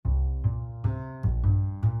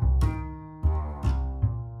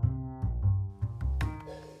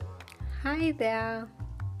Hi there,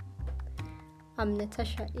 I'm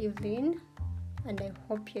Natasha Evelyn, and I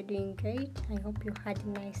hope you're doing great. I hope you had a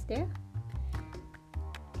nice day.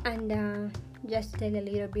 And just to tell a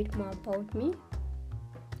little bit more about me,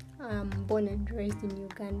 I'm born and raised in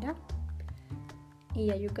Uganda.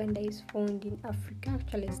 Yeah, Uganda is found in Africa.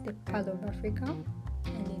 Actually, it's the part of Africa,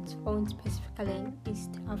 and it's found specifically in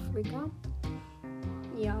East Africa.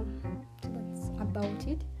 Yeah, that's about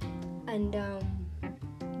it. And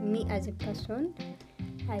me as a person,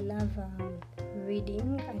 I love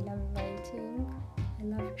reading, I love writing, I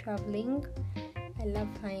love traveling, I love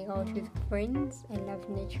hanging out with friends, I love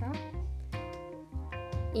nature.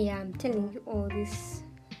 Yeah, I'm telling you all this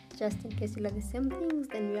just in case you love the same things,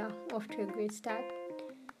 then we are off to a great start.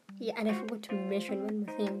 Yeah, and I forgot to mention one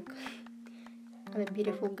more thing. I'm a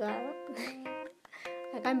beautiful girl.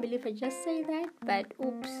 I can't believe I just said that, but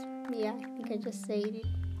oops. Yeah, I think I just said it.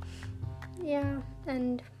 Yeah,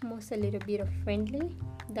 and most a little bit of friendly.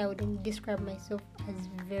 That wouldn't describe myself as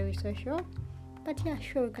very social, but yeah,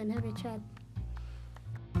 sure, we can have a chat.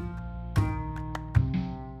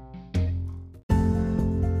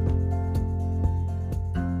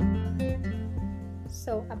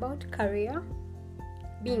 So about career,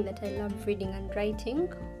 being that I love reading and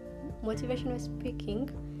writing, motivational speaking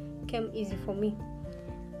came easy for me.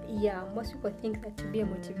 Yeah, most people think that to be a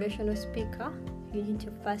motivational speaker, you need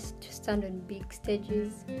to first stand on big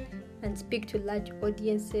stages and speak to large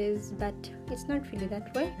audiences, but it's not really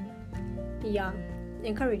that way. Yeah,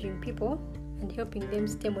 encouraging people and helping them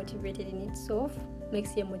stay motivated in itself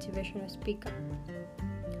makes you a motivational speaker.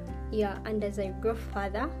 Yeah, and as I grow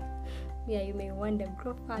further, yeah, you may wonder,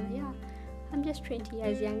 grow further? Yeah, I'm just 20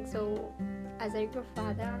 years young, so as I grow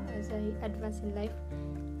further, as I advance in life,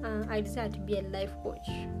 I desire to be a life coach.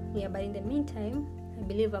 Yeah, but in the meantime, I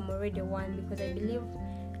believe I'm already one, because I believe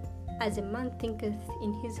as a man thinketh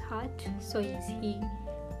in his heart, so is he.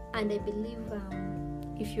 And I believe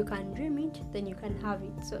if you can dream it, then you can have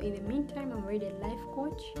it. So in the meantime, I'm already a life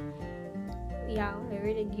coach. Yeah, I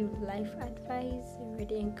already give life advice, I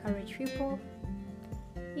already encourage people.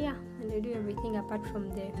 Yeah, and I do everything apart from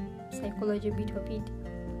the psychology bit of it.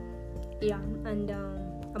 Yeah, and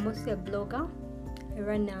I'm also a blogger. I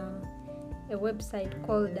run a website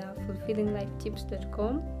called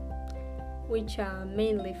fulfillinglifetips.com, which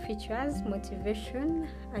mainly features motivation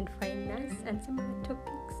and finance and some other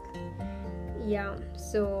topics. Yeah,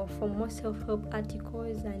 so for more self-help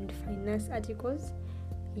articles and finance articles,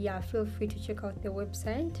 yeah, feel free to check out the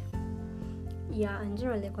website. Yeah, and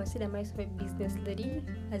generally I consider myself a business lady,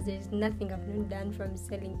 as there is nothing I've not done, from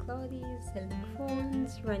selling clothes, selling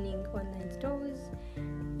phones, running online stores.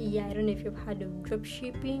 Yeah, I don't know if you've heard of drop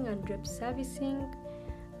shipping and drop servicing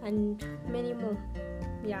and many more.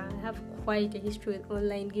 Yeah, I have quite a history with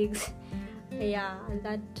online gigs. Yeah, and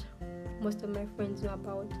that most of my friends know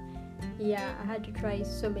about. Yeah, I had to try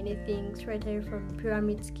so many things, right away from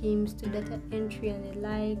pyramid schemes to data entry and the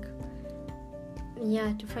like.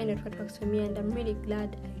 Yeah, to find out what works for me, and I'm really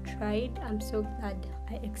glad I tried. I'm so glad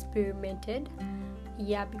I experimented.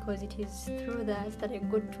 Yeah, because it is through that I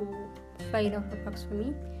got to find out what works for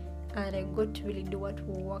me, and I got to really do what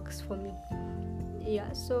works for me.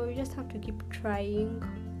 Yeah, so you just have to keep trying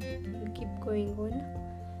and keep going on.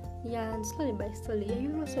 Yeah, and slowly by slowly, yeah,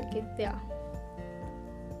 you'll also get there.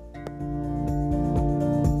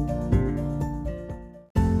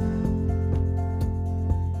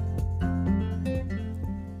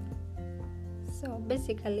 So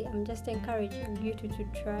basically, I'm just encouraging you to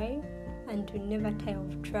try and to never tire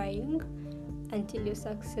of trying until you're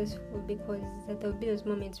successful, because there will be those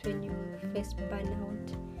moments when you face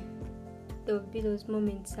burnout. There will be those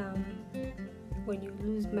moments when you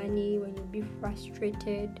lose money, when you'll be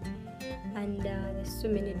frustrated, and there's so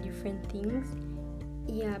many different things.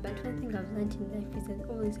 Yeah, but one thing I've learned in life is that it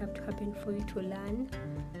always have to happen for you to learn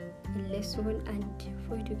a lesson and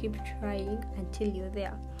for you to keep trying until you're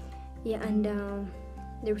there. Yeah, and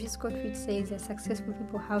there is this quote which says that successful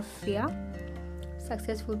people have fear,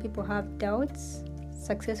 successful people have doubts,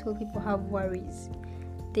 successful people have worries.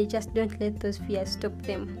 They just don't let those fears stop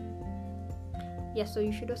them. Yeah, so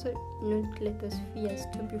you should also not let those fears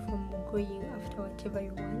stop you from going after whatever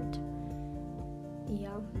you want.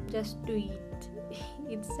 Yeah, just do it.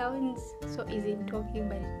 It sounds so easy in talking,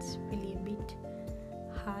 but it's really a bit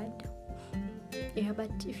hard. Yeah,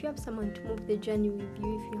 but if you have someone to move the journey with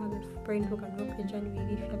you, if you have a friend who can walk the journey with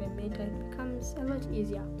you, if you have a mentor, it becomes a lot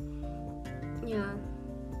easier. Yeah,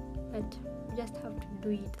 but you just have to do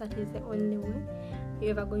it. That is the only way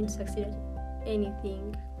you're ever going to succeed at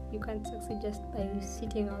anything. You can't succeed just by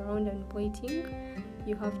sitting around and waiting.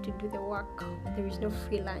 you have to do the work. There is no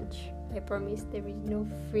free lunch. I promise, there is no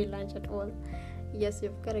free lunch at all. Yes,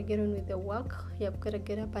 you've got to get on with the work. You've got to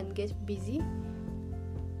get up and get busy,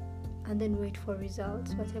 and then wait for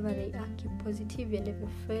results. Whatever they are, keep positive. You never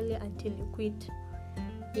fail until you quit.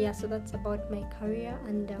 Yeah, so that's about my career,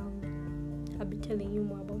 and I'll be telling you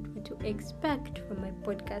more about what to expect from my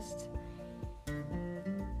podcast.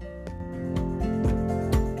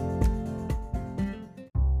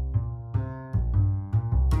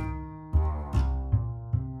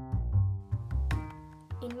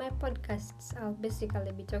 In my podcasts, I'll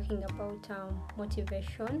basically be talking about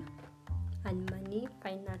motivation and money,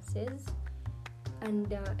 finances,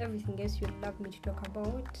 and everything else you'd love me to talk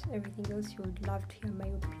about, everything else you would love to hear my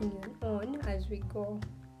opinion on as we go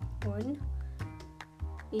on.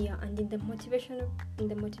 Yeah, and in the motivation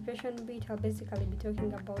bit, I'll basically be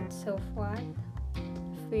talking about self-worth,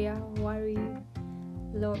 fear, worry,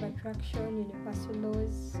 law of attraction, universal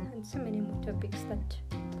laws, and so many more topics that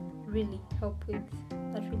really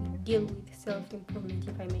deal with self-improvement,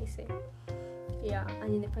 if I may say. Yeah,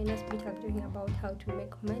 and in the finance bit, I'll be talking about how to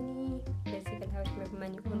make money, basically how to make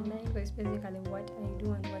money online, because basically what I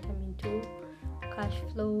do and what I'm into, cash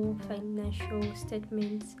flow, financial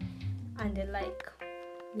statements, and the like.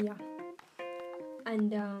 Yeah,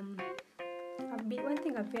 and one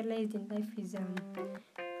thing I've realized in life is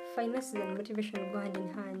finances and motivation go hand in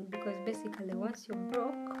hand, because basically once you're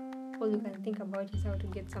broke, all you can think about is how to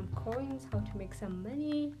get some coins, how to make some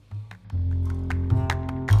money.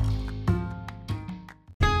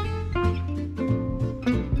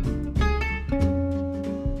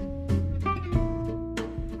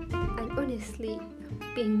 And honestly,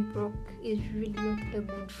 being broke is really not a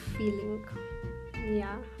good feeling.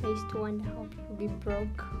 Yeah, I used to wonder how people be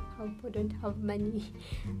broke, how people don't have money,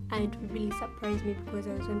 and it would really surprise me, because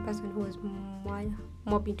I was one person who was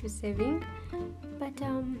more into saving. But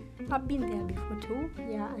I've been there before too,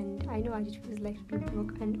 yeah, and I know what it feels like to be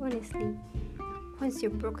broke. And honestly, once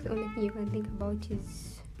you're broke, the only thing you can think about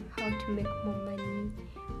is how to make more money,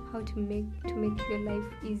 how to make your life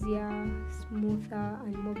easier, smoother,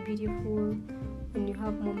 and more beautiful when you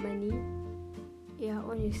have more money. Yeah,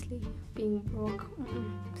 honestly, being broke,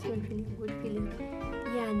 it's not really a good feeling.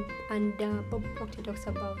 Yeah, and Bob Proctor talks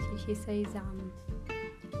about it. He says,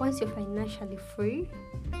 once you're financially free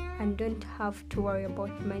and don't have to worry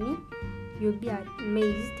about money, you'll be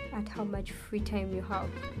amazed at how much free time you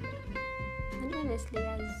have. And honestly,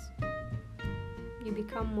 as you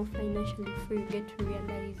become more financially free, you get to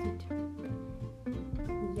realize it.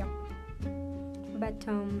 Yeah. But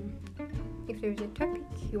if there's a topic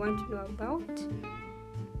you want to know about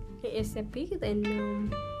ASAP,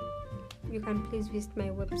 then you can please visit my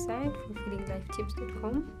website,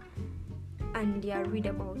 fulfillinglifetips.com, and read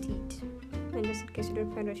about it. And just in case you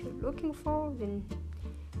don't find what you're looking for, then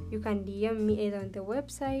you can DM me either on the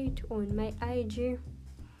website or on my IG,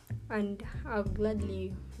 and I'll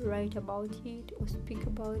gladly write about it or speak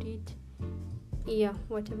about it. Yeah,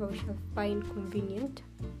 whatever we shall find convenient.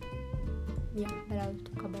 Yeah, but I'll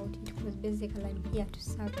talk about it, because basically I'm here to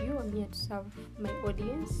serve you. I'm here to serve my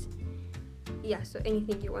audience. Yeah, so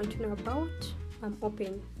anything you want to know about, I'm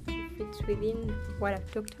open. If it's within what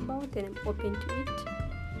I've talked about, then I'm open to it.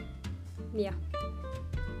 Yeah.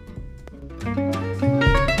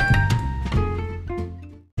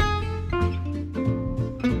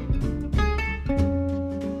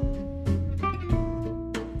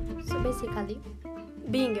 So basically,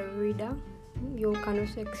 being a reader, you can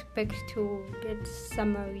also expect to get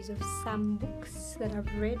summaries of some books that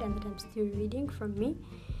I've read and that I'm still reading from me.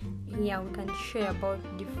 Yeah, we can share about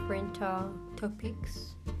different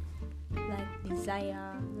topics like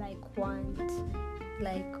desire, like want,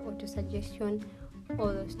 like auto-suggestion, all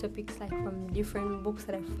those topics, like from different books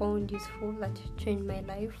that I found useful, that changed my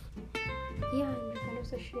life. Yeah, and you can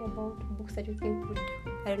also share about books that you think would,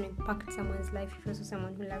 impact someone's life, if you're also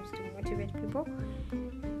someone who loves to motivate people.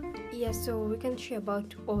 Yeah, so we can share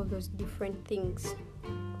about all those different things.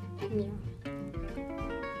 Yeah.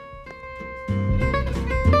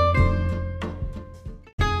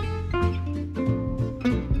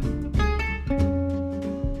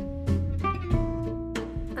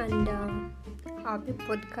 And I'll be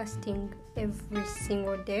podcasting every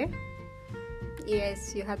single day.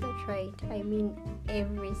 Yes, you heard that right. I mean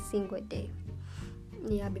every single day.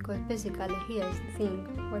 Yeah, because basically here's the thing,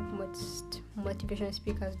 what most motivational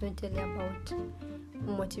speakers don't tell you about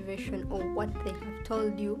motivation, or what they have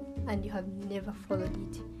told you and you have never followed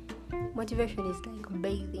it. Motivation is like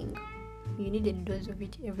bathing. You need a dose of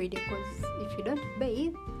it every day, because if you don't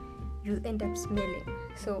bathe, you'll end up smelling.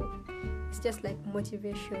 So it's just like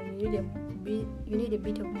motivation. You need a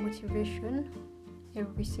bit of motivation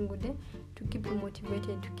every single day to keep you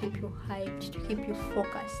motivated, to keep you hyped, to keep you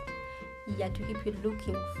focused. Yeah, to keep you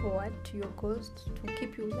looking forward to your goals, to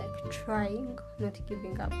keep you like trying, not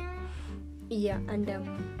giving up. Yeah, and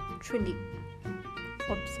I'm truly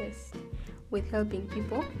obsessed with helping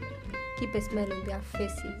people keep a smile on their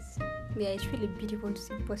faces. Yeah, it's really beautiful to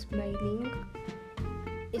see people smiling.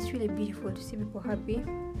 It's really beautiful to see people happy.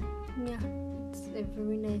 Yeah, it's a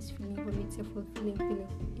very nice feeling for me. It's a fulfilling feeling.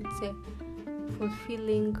 It's a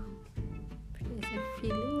fulfilling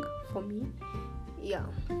feeling for me. Yeah.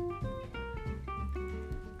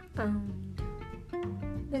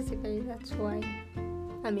 Basically that's why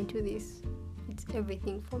I'm into this. It's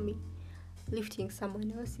everything for me. Lifting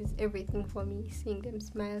someone else is everything for me. Seeing them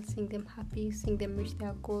smile, seeing them happy, seeing them reach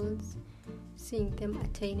their goals, seeing them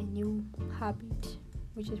attain a new habit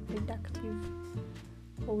which is productive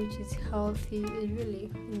or which is healthy is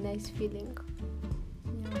really a nice feeling.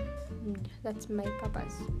 Yeah, and that's my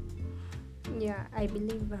purpose. Yeah, I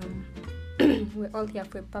believe we're all here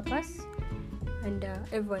for a purpose, and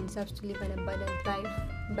everyone deserves to live an abundant life.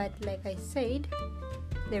 But like I said,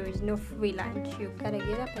 there is no free lunch. You gotta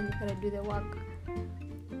get up and you gotta do the work.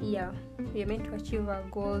 Yeah, we're meant to achieve our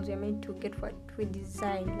goals. We're meant to get what we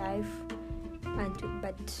desire in life,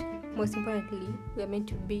 but most importantly, we're meant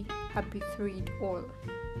to be happy through it all.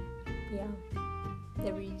 Yeah,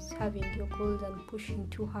 there is having your goals and pushing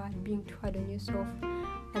too hard, being too hard on yourself,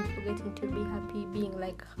 and forgetting to be happy, being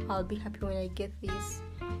like, I'll be happy when I get this.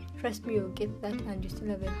 Trust me, you'll get that, and you still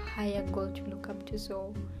have a higher goal to look up to.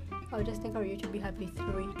 So I'll just encourage you to be happy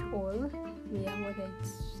through it all. Yeah, whether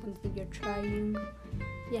it's something you're trying,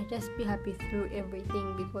 yeah, just be happy through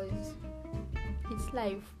everything, because it's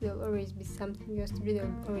life. There'll always be something else to do.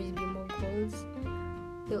 There'll always be more goals.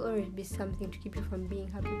 There'll always be something to keep you from being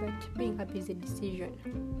happy. But being happy is a decision.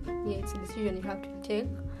 Yeah, it's a decision you have to take,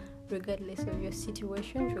 regardless of your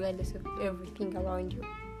situation, regardless of everything around you.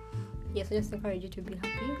 Yes, I just encourage you to be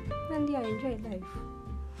happy and yeah, enjoy life.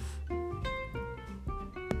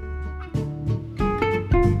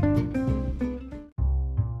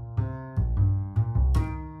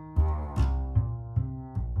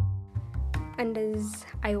 And as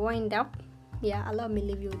I wind up, allow me to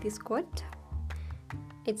leave you with this quote.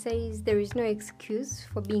 It says, there is no excuse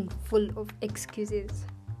for being full of excuses.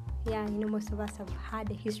 Yeah, most of us have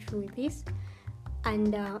had a history with this.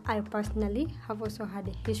 And I personally have also had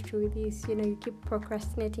a history with this. You keep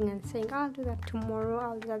procrastinating and saying, I'll do that tomorrow,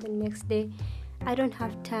 I'll do that the next day. I don't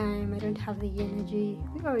have time, I don't have the energy.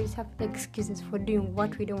 We always have excuses for doing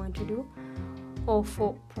what we don't want to do or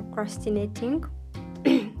for procrastinating.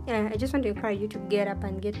 I just want to encourage you to get up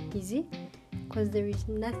and get busy, because there is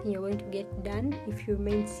nothing you're going to get done if you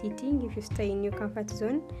remain sitting. If you stay in your comfort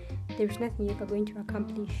zone, there is nothing you're going to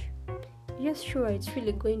accomplish. Yes, sure, it's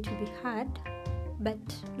really going to be hard, but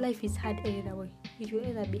life is hard either way. It will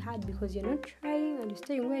either be hard because you're not trying and you're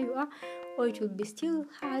staying where you are, or it will be still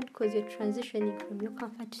hard because you're transitioning from your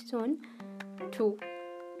comfort zone to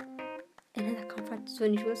another comfort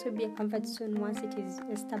zone. It will also be a comfort zone once it is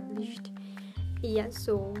established. Yeah,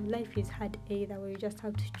 so life is hard either way. You just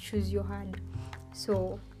have to choose your hard.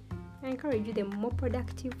 So I encourage you, the more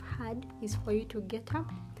productive hard is for you to get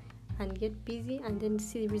up and get busy and then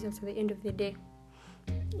see the results at the end of the day.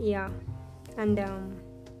 Yeah, and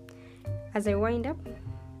as I wind up,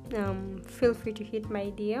 feel free to hit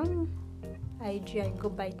my DM. IG, I go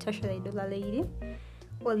by Tasha the Dollar Lady,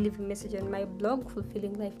 or leave a message on my blog,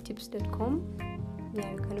 fulfillinglifetips.com. Yeah,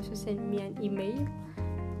 you can also send me an email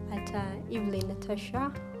at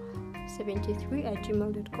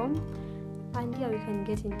evelyn.natasha73@gmail.com, and yeah, we can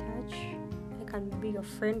get in touch. I can be your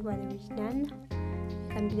friend while there is none. I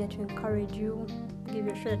can be there to encourage you, give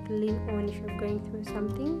you a shoulder to lean on if you're going through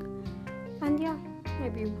something. And yeah,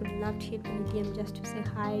 maybe you would love to hit my DM just to say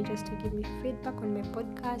hi, just to give me feedback on my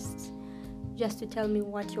podcasts, just to tell me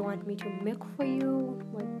what you want me to make for you,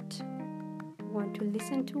 what you want to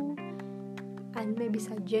listen to, and maybe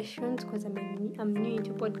suggestions, because I'm new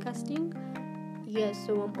into podcasting. Yeah,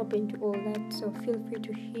 so I'm open to all that. So feel free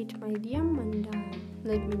to hit my DM and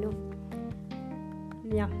let me know.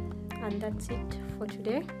 Yeah, and that's it for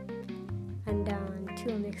today. And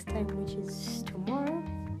until next time, which is tomorrow.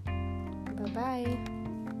 Bye-bye.